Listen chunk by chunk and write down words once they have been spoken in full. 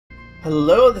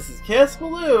Hello, this is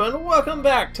Baloo, and welcome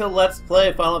back to Let's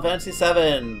Play Final Fantasy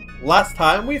VII. Last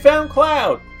time we found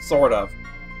Cloud, sort of.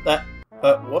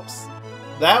 Whoops.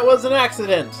 That was an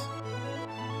accident.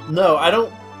 No, I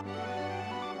don't...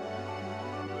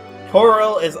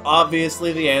 Coral is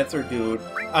obviously the answer, dude.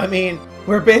 I mean,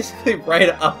 we're basically right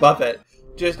above it.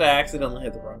 Just I accidentally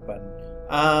hit the wrong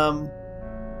button.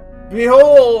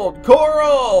 Behold,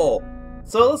 Coral!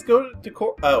 So let's go to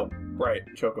Coral. Oh, right,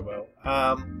 Chocobo.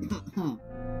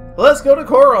 Let's go to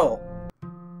Coral!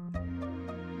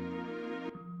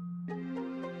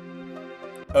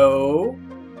 Oh.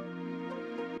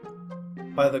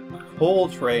 By the coal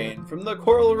train from the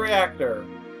Coral reactor.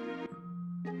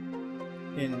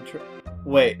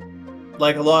 Wait,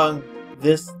 like along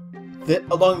this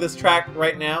track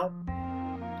right now?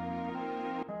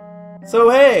 So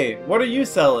hey, what are you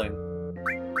selling?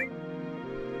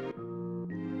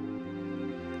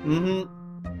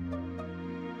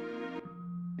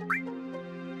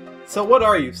 So what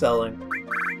are you selling?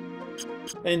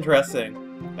 Interesting.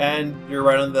 And you're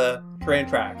right on the train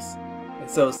tracks. And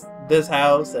so this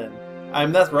house, and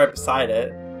that's right beside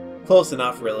it. Close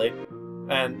enough, really.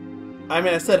 And I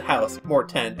mean, I said house, more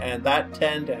tent, and that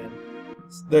tent, and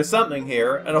there's something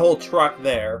here, and a whole truck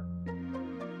there.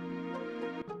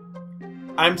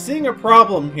 I'm seeing a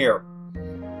problem here.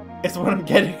 Is what I'm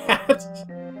getting at.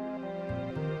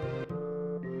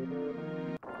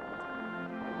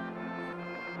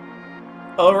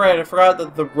 Oh right, I forgot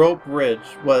that the rope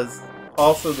bridge was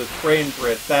also the train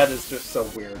bridge. That is just so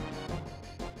weird.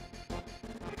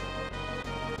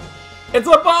 It's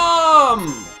a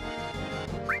bomb!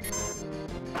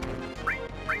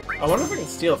 I wonder if I can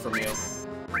steal from you.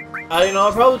 You know,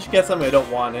 I'll probably just get something I don't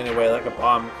want anyway, like a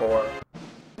bomb core.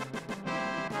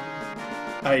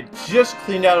 I just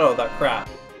cleaned out all that crap.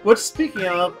 Which, speaking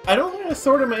of, I don't think I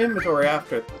sorted my inventory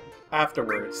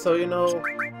afterwards. So, you know,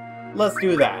 let's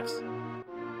do that.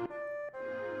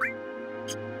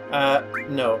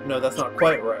 No, that's not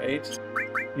quite right.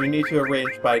 You need to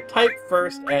arrange by type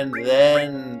first and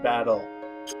then battle.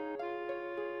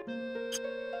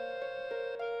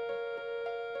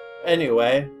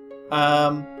 Anyway,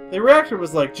 the reactor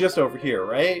was like just over here,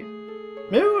 right?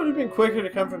 Maybe it would have been quicker to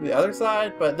come from the other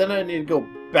side, but then I need to go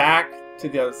back to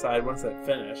the other side once I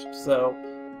finished, so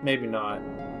maybe not.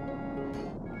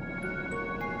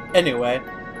 Anyway,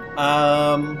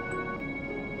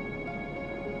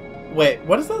 wait,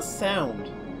 what is that sound?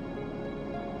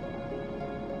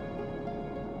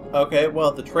 Okay,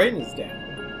 well, the train is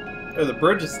down. Or the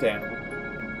bridge is down.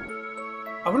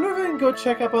 I wonder if I can go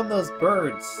check up on those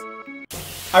birds.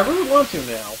 I really want to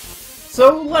now.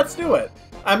 So, let's do it.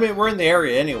 I mean, we're in the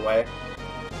area anyway.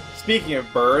 Speaking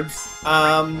of birds,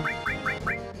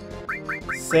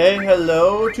 say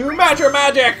hello to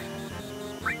Magic!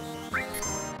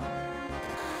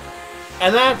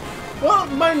 And that, well,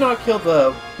 might not kill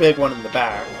the big one in the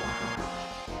back.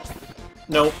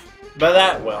 Nope, but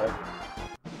that will.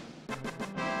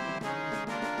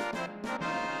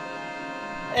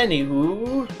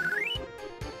 Anywho,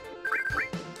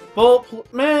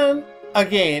 man,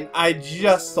 again, I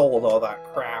just sold all that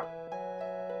crap.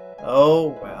 Oh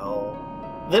well.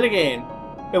 Then again,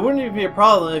 it wouldn't even be a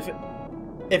problem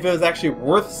if it was actually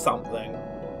worth something.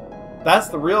 That's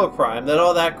the real crime, that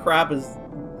all that crap is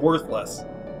worthless.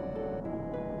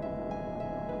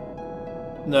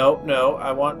 No,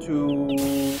 I want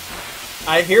to...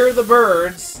 I hear the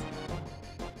birds.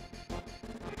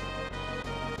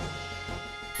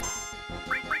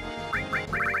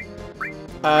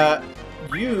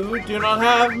 You do not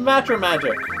have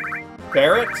Magic,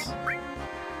 Barret.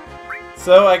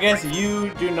 So I guess you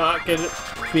do not get to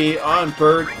be on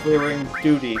bird clearing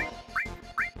duty.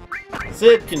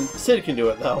 Sid can do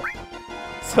it though.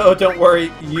 So don't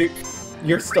worry,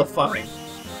 you're still fine.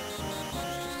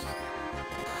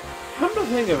 Come to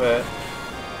think of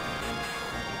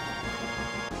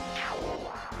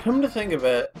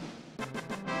it,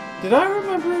 did I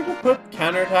remember to put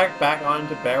counterattack back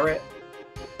onto Barret?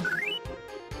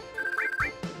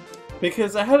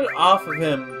 Because I had it off of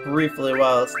him briefly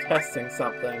while I was testing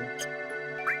something.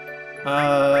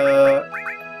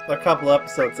 A couple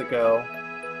episodes ago.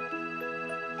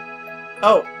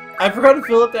 Oh, I forgot to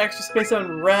fill up the extra space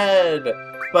on red!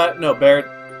 But no, Barret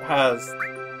has...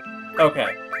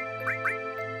 Okay.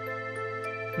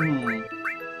 I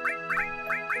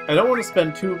don't want to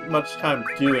spend too much time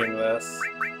doing this.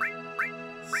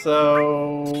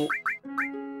 So...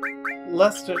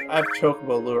 let's just... I have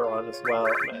Chocobo Lure on as well.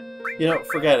 You know,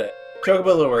 forget it.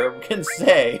 Chocobo Lure can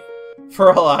stay,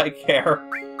 for all I care.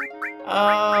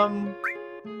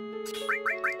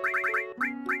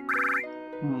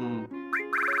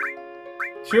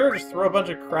 Sure, just throw a bunch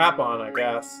of crap on, I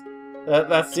guess.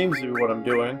 That seems to be what I'm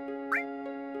doing.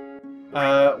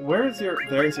 There's your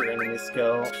enemy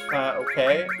skill.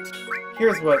 Okay.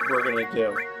 Here's what we're gonna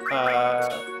do.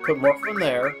 Put Morphin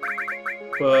there.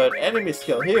 Put enemy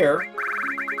skill here.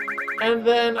 And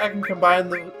then I can combine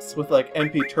this with, like,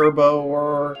 MP Turbo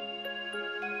or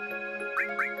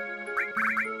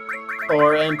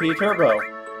MP Turbo.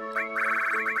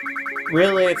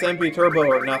 Really, it's MP Turbo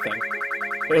or nothing.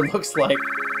 It looks like.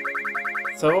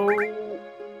 So,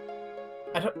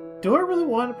 do I really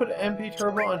want to put MP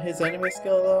Turbo on his enemy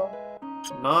skill though?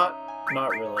 Not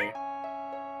really.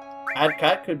 Add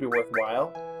Cut could be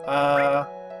worthwhile.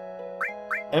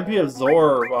 MP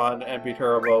Absorb on MP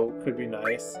Turbo could be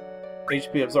nice.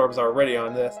 HP Absorb's already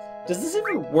on this. Does this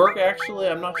even work actually?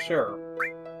 I'm not sure.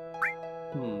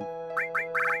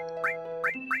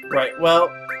 Right, well,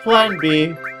 plan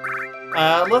B.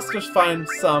 Let's just find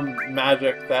some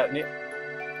magic that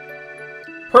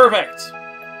Perfect!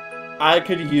 I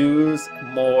could use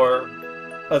more...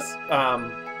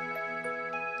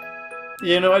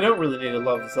 You know, I don't really need to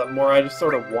level this up more, I just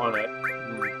sort of want it.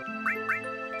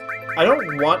 I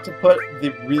don't want to put the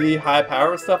really high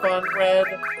power stuff on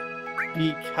Red,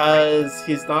 because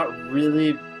he's not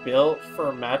really built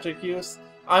for magic use.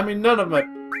 I mean, none of my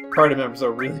party members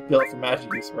are really built for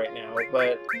magic use right now,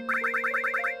 but...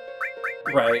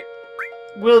 Right.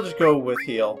 We'll just go with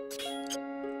heal.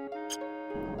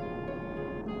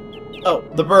 Oh,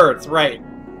 the birds, right.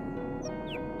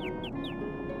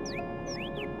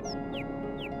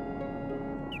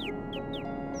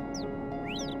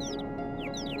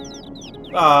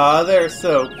 Aw, they're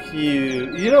so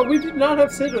cute. You know, we did not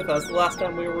have Sid with us the last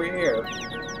time we were here.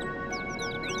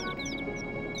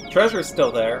 Treasure's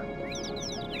still there.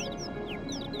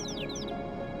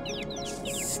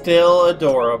 Still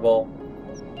adorable.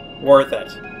 Worth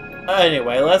it.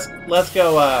 Anyway, let's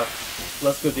go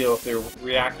deal with the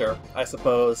reactor, I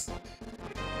suppose.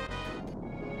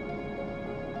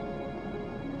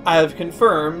 I have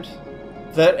confirmed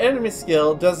that enemy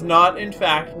skill does not in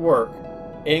fact work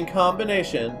in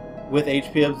combination with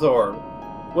HP Absorb,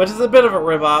 which is a bit of a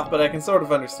ripoff, but I can sort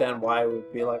of understand why it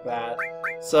would be like that.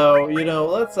 So, you know,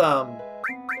 let's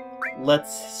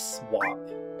swap.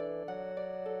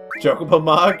 Chocobo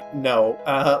Mog? No.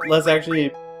 Let's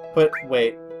actually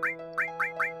wait.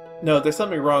 No, there's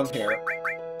something wrong here.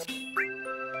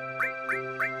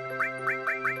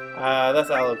 That's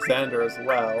Alexander as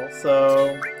well,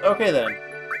 so... Okay then.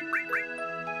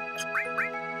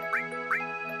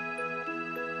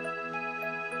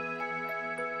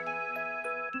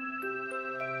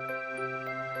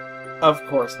 Of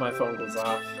course my phone goes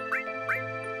off.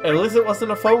 At least it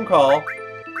wasn't a phone call.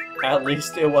 At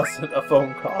least it wasn't a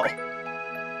phone call.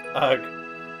 Ugh.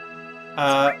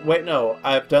 Wait, no.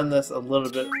 I've done this a little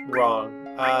bit wrong.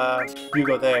 You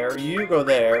go there, you go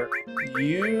there,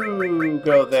 you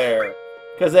go there.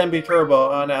 Because MB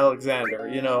Turbo on Alexander,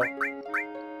 you know.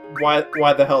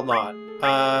 Why the hell not?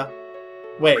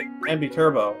 Wait, MB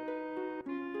Turbo.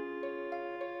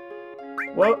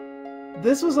 Well,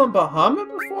 this was on Bahamut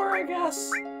before, I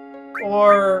guess?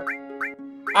 Or...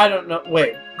 I don't know.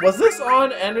 Wait, was this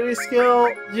on enemy skill?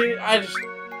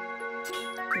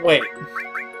 Wait.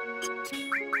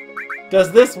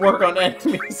 Does this work on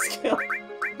enemy skill?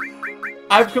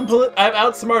 I've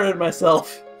outsmarted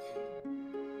myself.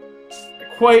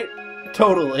 Quite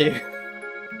totally.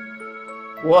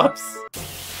 Whoops.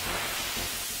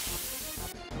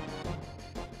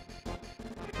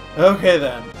 Okay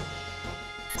then.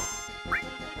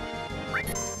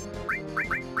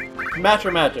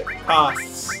 Matter Magic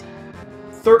costs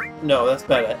no, that's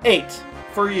better. 8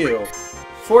 for you.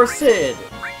 For Sid,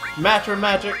 Matter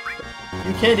Magic,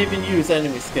 you can't even use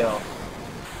enemy skill.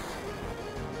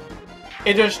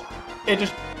 It just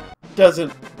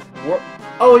doesn't work.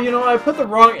 Oh, you know, I put the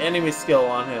wrong enemy skill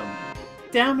on him.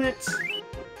 Damn it.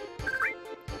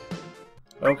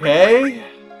 Okay.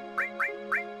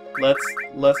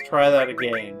 Let's try that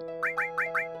again.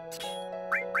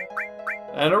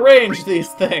 And arrange these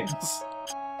things.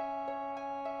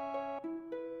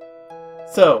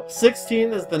 So,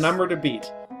 16 is the number to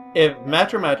beat. If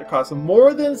Matter Magic costs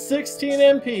more than 16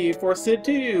 MP for Sid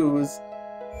to use,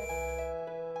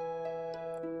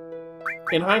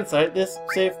 in hindsight, this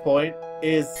save point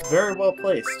is very well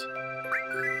placed.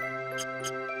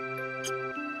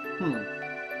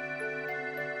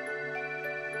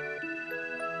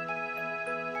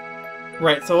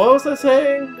 Right, so what was I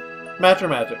saying? Matter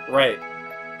Magic, right.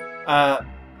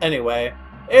 Anyway,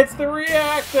 it's the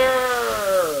reactor!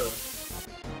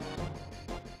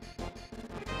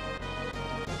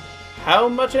 How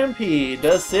much MP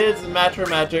does Sid's Matter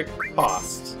Magic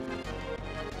cost?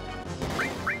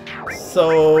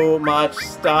 so much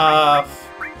stuff.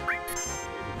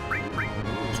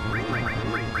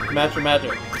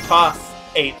 Magic. Costs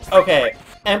 8. Okay.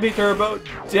 MP Turbo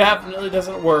definitely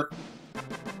doesn't work.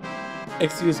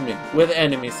 Excuse me. With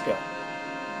enemy skill.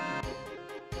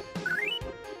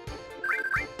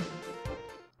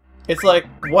 It's like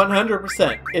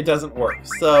 100% it doesn't work.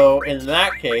 So in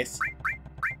that case,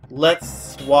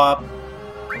 let's swap.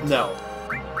 No.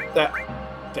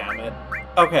 Damn it.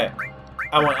 Okay.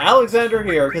 I want Alexander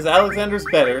here because Alexander's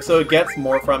better, so it gets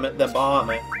more from it than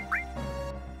Bahamut.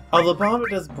 Although Bahamut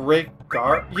does break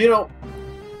guard. You know,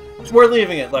 we're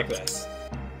leaving it like this.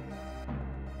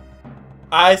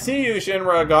 I see you,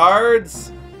 Shinra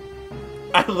guards.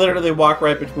 I literally walk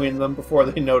right between them before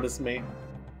they notice me.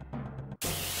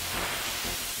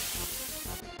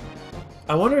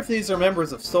 I wonder if these are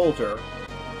members of Soldier.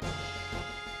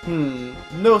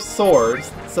 No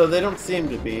swords, so they don't seem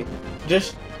to be.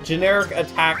 Just generic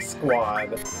attack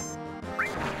squad.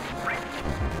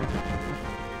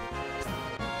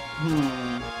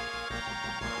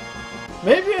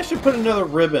 Maybe I should put another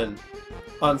ribbon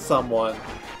on someone.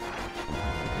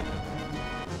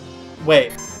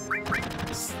 Wait.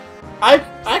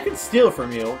 I could steal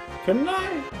from you, couldn't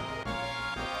I?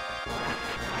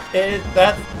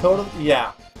 That's totally...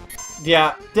 Yeah.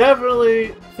 Yeah,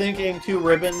 definitely thinking 2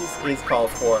 ribbons is called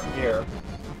for here.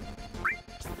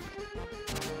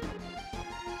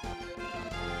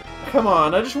 Come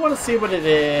on, I just want to see what it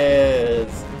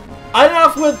is.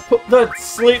 Enough with the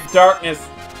sleep darkness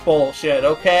bullshit,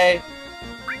 okay?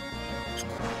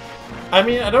 I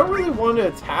mean, I don't really want to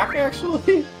attack,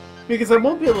 actually, because I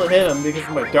won't be able to hit him because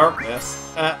of my darkness.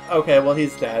 Okay, well,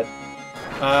 he's dead.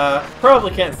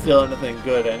 Probably can't steal anything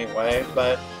good anyway,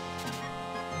 but...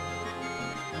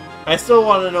 I still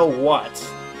want to know what.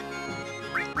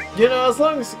 You know, as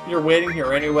long as you're waiting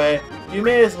here anyway, you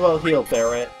may as well heal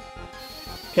Barrett.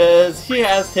 Because he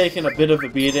has taken a bit of a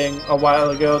beating a while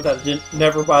ago that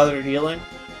never bothered healing.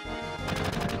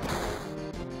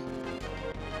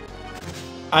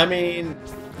 I mean,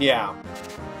 yeah.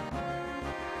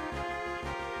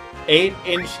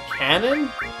 8-inch cannon?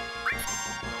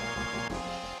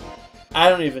 I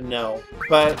don't even know,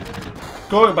 but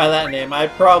going by that name, I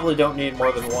probably don't need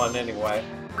more than one anyway.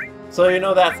 So, you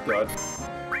know, that's good.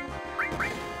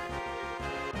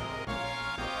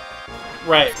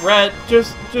 Right, Red,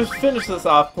 just finish this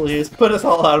off, please. Put us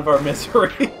all out of our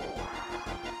misery.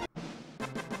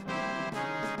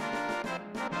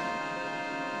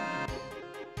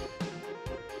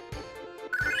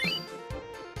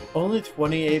 Only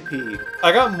 20 AP.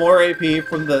 I got more AP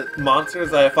from the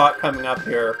monsters I fought coming up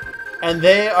here. And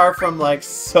they are from, like,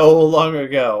 so long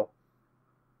ago.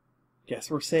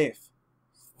 Guess we're safe.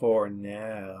 For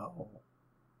now.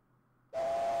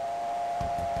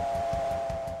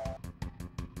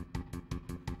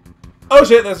 Oh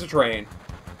shit, there's a train.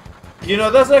 You know,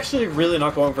 that's actually really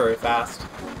not going very fast.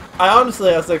 I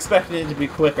was expecting it to be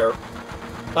quicker.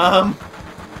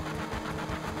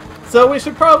 So we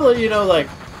should probably, you know, like,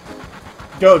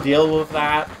 go deal with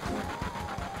that.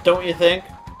 Don't you think?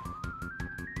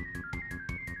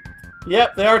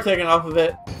 Yep, they are taking off of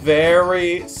it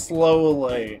very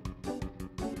slowly.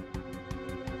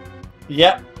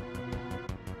 Yep.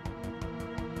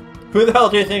 Who the hell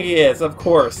do you think he is? Of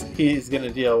course, he's gonna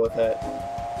deal with it.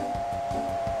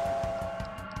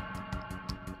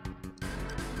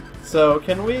 So,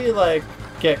 can we, like,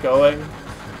 get going?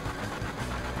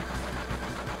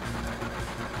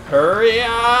 Hurry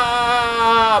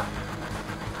up!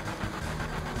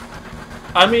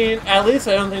 I mean, at least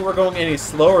I don't think we're going any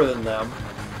slower than them.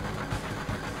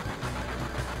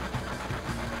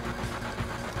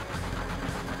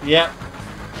 Yep.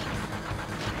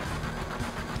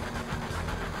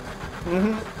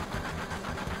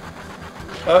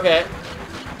 Okay.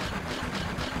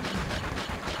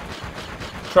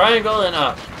 Triangle and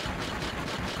up.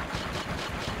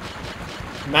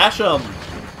 Mash them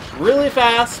really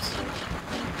fast,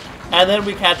 and then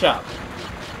we catch up.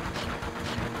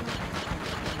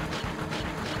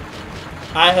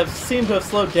 I seem to have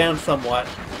slowed down somewhat.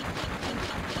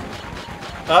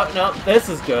 Oh, no, this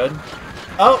is good.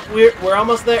 Oh, we're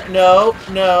almost there. No.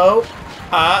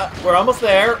 We're almost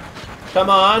there. Come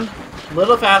on. A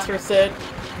little faster, Sid.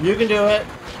 You can do it.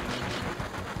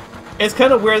 It's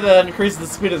kind of weird that it increases the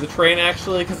speed of the train,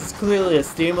 actually, because it's clearly a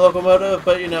steam locomotive,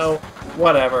 but, you know,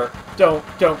 whatever. Don't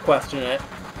question it.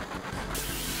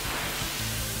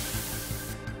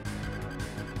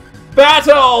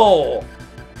 Battle!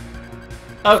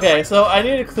 Okay, so I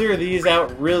need to clear these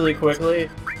out really quickly,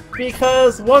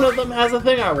 because one of them has a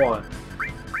thing I want.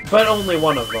 But only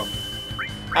one of them.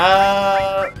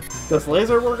 Does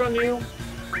laser work on you?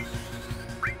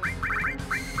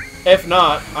 If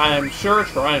not, I'm sure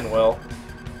Trine will.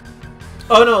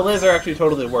 Oh no, laser actually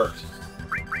totally worked.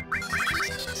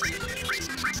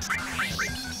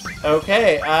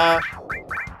 Okay,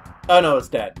 oh no, it's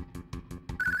dead.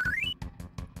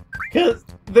 Cause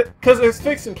there's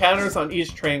fixed encounters on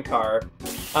each train car.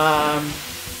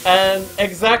 And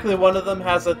exactly one of them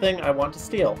has a thing I want to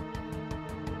steal.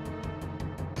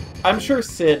 I'm sure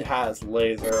Sid has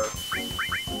laser,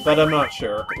 but I'm not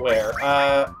sure where.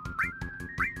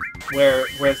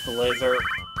 Where's the laser?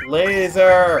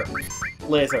 Laser!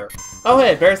 Laser. Oh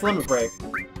hey, Bear's Limit Break.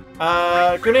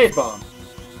 Grenade Bomb.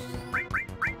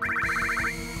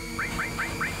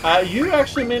 You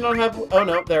actually may not have... Oh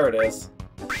no, there it is.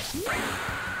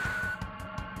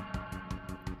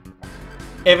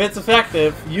 If it's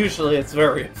effective, usually it's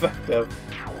very effective.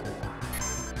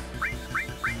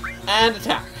 And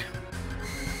attack.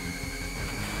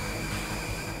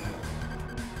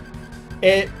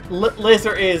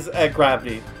 Laser is a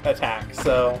gravity attack,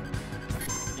 so...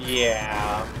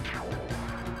 Yeah.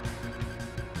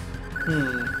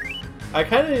 I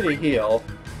kind of need to heal,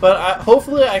 but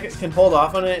hopefully I can hold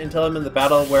off on it until I'm in the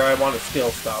battle where I want to steal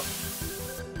stuff.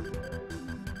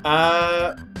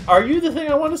 Are you the thing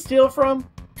I want to steal from?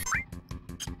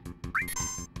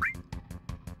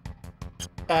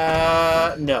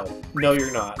 No. No,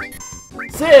 you're not.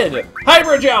 Sid!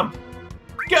 Hyper Jump!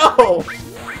 Go!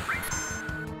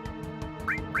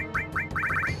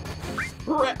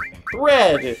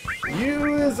 Red!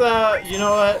 Use, you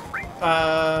know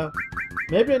what?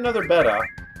 Maybe another beta.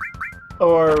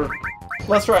 Or,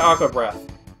 let's try Aqua Breath.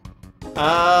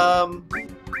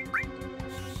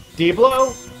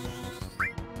 D-Blow?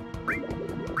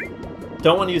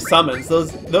 Don't want to use summons.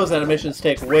 Those animations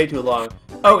take way too long.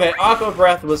 Okay, Aqua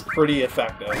Breath was pretty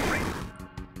effective.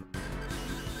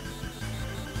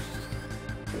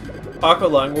 Aqua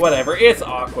Lung, whatever. It's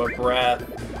Aqua Breath.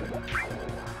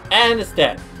 And it's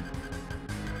dead.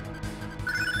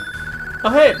 Oh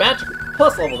hey, Magic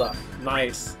Plus leveled up.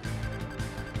 Nice.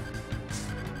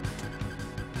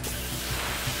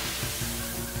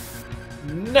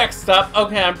 Next up,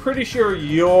 okay, I'm pretty sure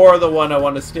you're the one I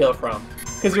want to steal from.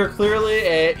 Because you're clearly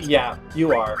a... Yeah,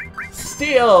 you are.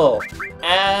 Steal!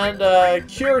 And,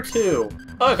 Cure 2.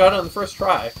 Oh, I got it on the first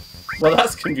try. Well,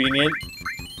 that's convenient.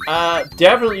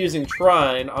 Definitely using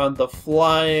Trine on the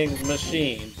flying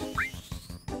machine.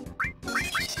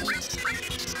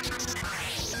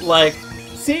 Like,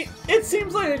 see, it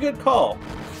seems like a good call.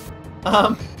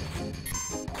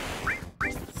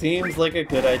 Seems like a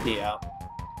good idea.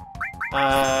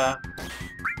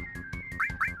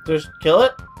 Just kill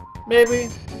it? Maybe?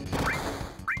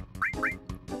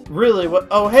 Really, what?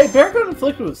 Oh, hey, Bear got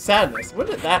inflicted with sadness. When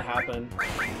did that happen?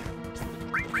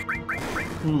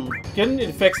 Gonna need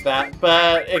to fix that,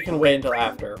 but it can wait until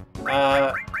after.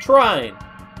 Trine.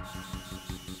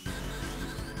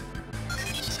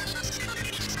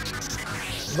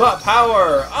 The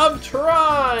power of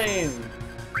Trine!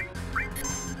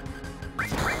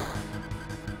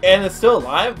 And it's still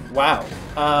alive? Wow.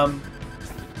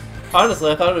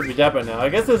 Honestly, I thought it would be dead by now. I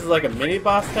guess this is like a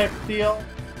mini-boss type deal.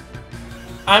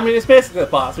 I mean, it's basically a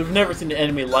boss. We've never seen an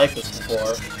enemy like this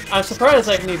before. I'm surprised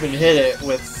I can even hit it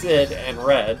with Sid and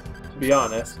Red, to be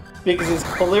honest, because he's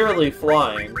clearly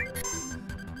flying.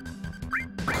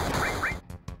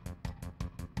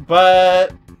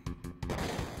 But...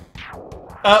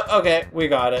 Oh, okay, we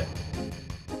got it.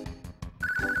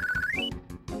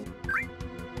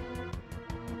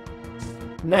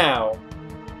 Now,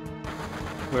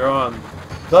 we're on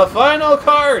the final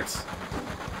cart!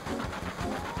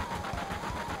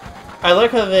 I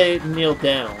like how they kneel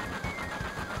down.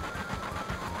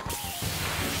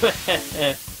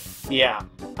 Yeah.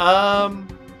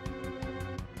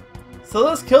 So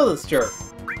let's kill this jerk.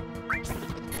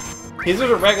 He's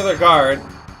just a regular guard.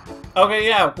 Okay,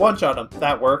 yeah, one-shot him.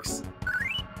 That works.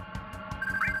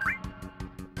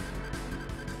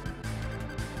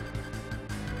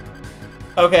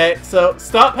 Okay, so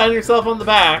stop patting yourself on the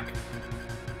back.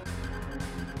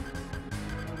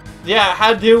 Yeah,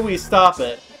 how do we stop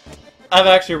it? I've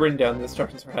actually written down the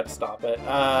instructions for how to stop it.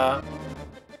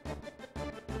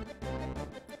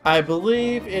 I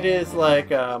believe it is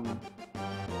like,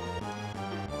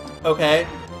 okay.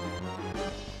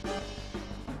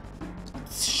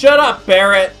 Shut up,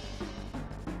 Barrett!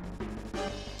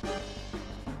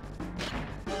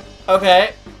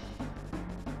 Okay.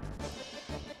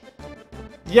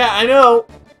 Yeah, I know!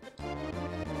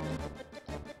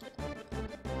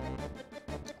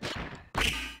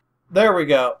 There we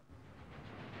go.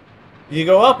 You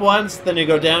go up once, then you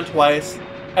go down twice,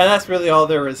 and that's really all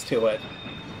there is to it.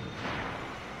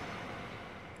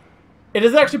 It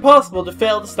is actually possible to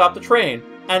fail to stop the train.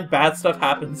 and bad stuff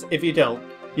happens if you don't.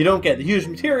 You don't get the huge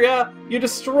materia, you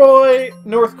destroy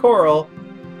North Coral,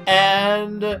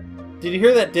 and... Did you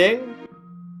hear that ding?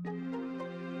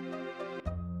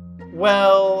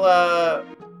 Well,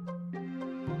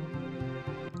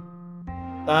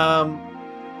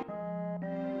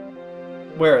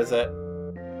 where is it?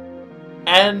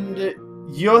 And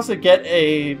you also get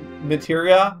a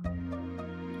materia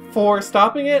for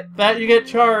stopping it that you get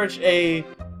charged a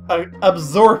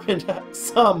absorbent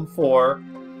sum for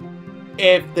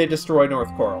if they destroy North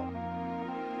Coral.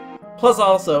 Plus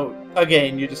also,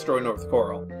 again, you destroy North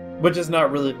Coral, which is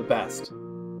not really the best.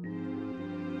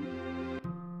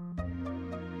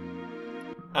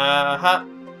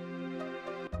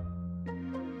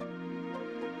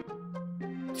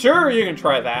 Sure, you can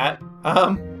try that.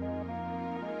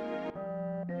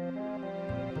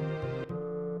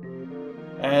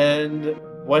 And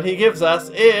what he gives us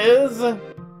is...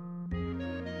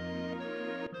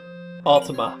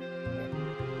 Ultima.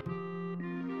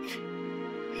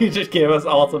 He just gave us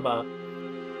Ultima.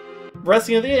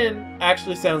 Resting at the inn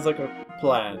actually sounds like a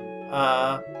plan.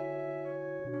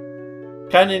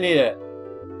 Kinda need it.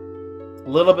 A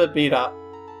little bit beat up.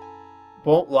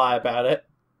 Won't lie about it.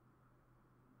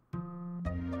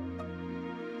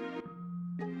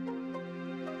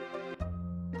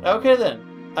 Okay then.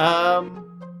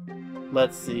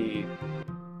 Let's see.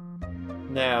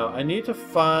 Now, I need to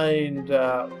find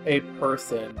a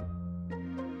person.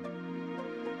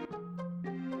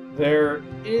 There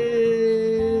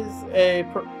is a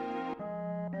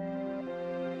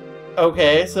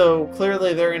okay, so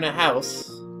clearly they're in a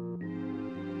house.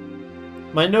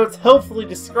 My notes helpfully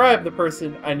describe the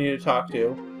person I need to talk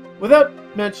to, without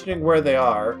mentioning where they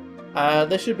are.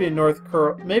 They should be in North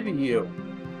Coral. Maybe you.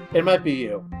 It might be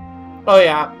you. Oh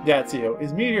yeah, it's you.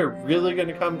 Is Meteor really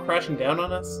gonna come crashing down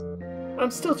on us?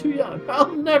 I'm still too young.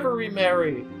 I'll never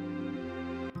remarry.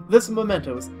 This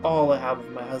memento is all I have of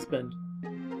my husband.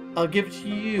 I'll give it to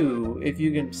you if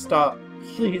you can stop.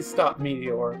 Please stop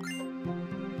Meteor.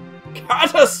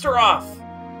 Catastrophe!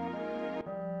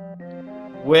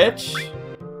 Which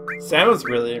sounds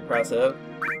really impressive,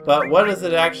 but what does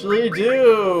it actually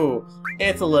do?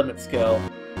 It's a limit skill.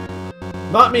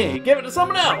 Not me. Give it to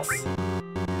someone else.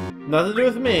 Nothing to do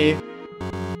with me.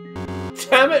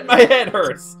 Damn it, my head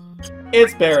hurts.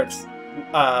 It's Barrett's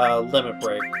limit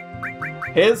break.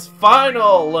 His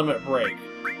final limit break.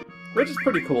 Which is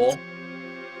pretty cool.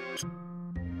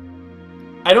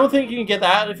 I don't think you can get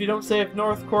that if you don't save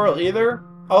North Coral either.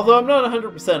 Although I'm not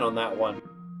 100% on that one.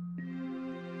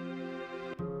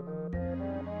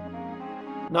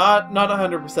 Not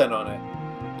 100% on it.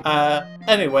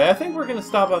 Anyway, I think we're going to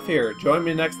stop off here. Join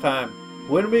me next time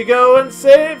when we go and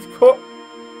save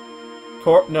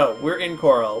no, we're in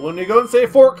Coral. When we go and save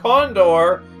Fort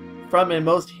Condor from a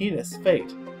most heinous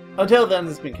fate. Until then,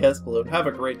 this has been Kiss Balloon. Have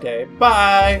a great day.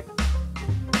 Bye!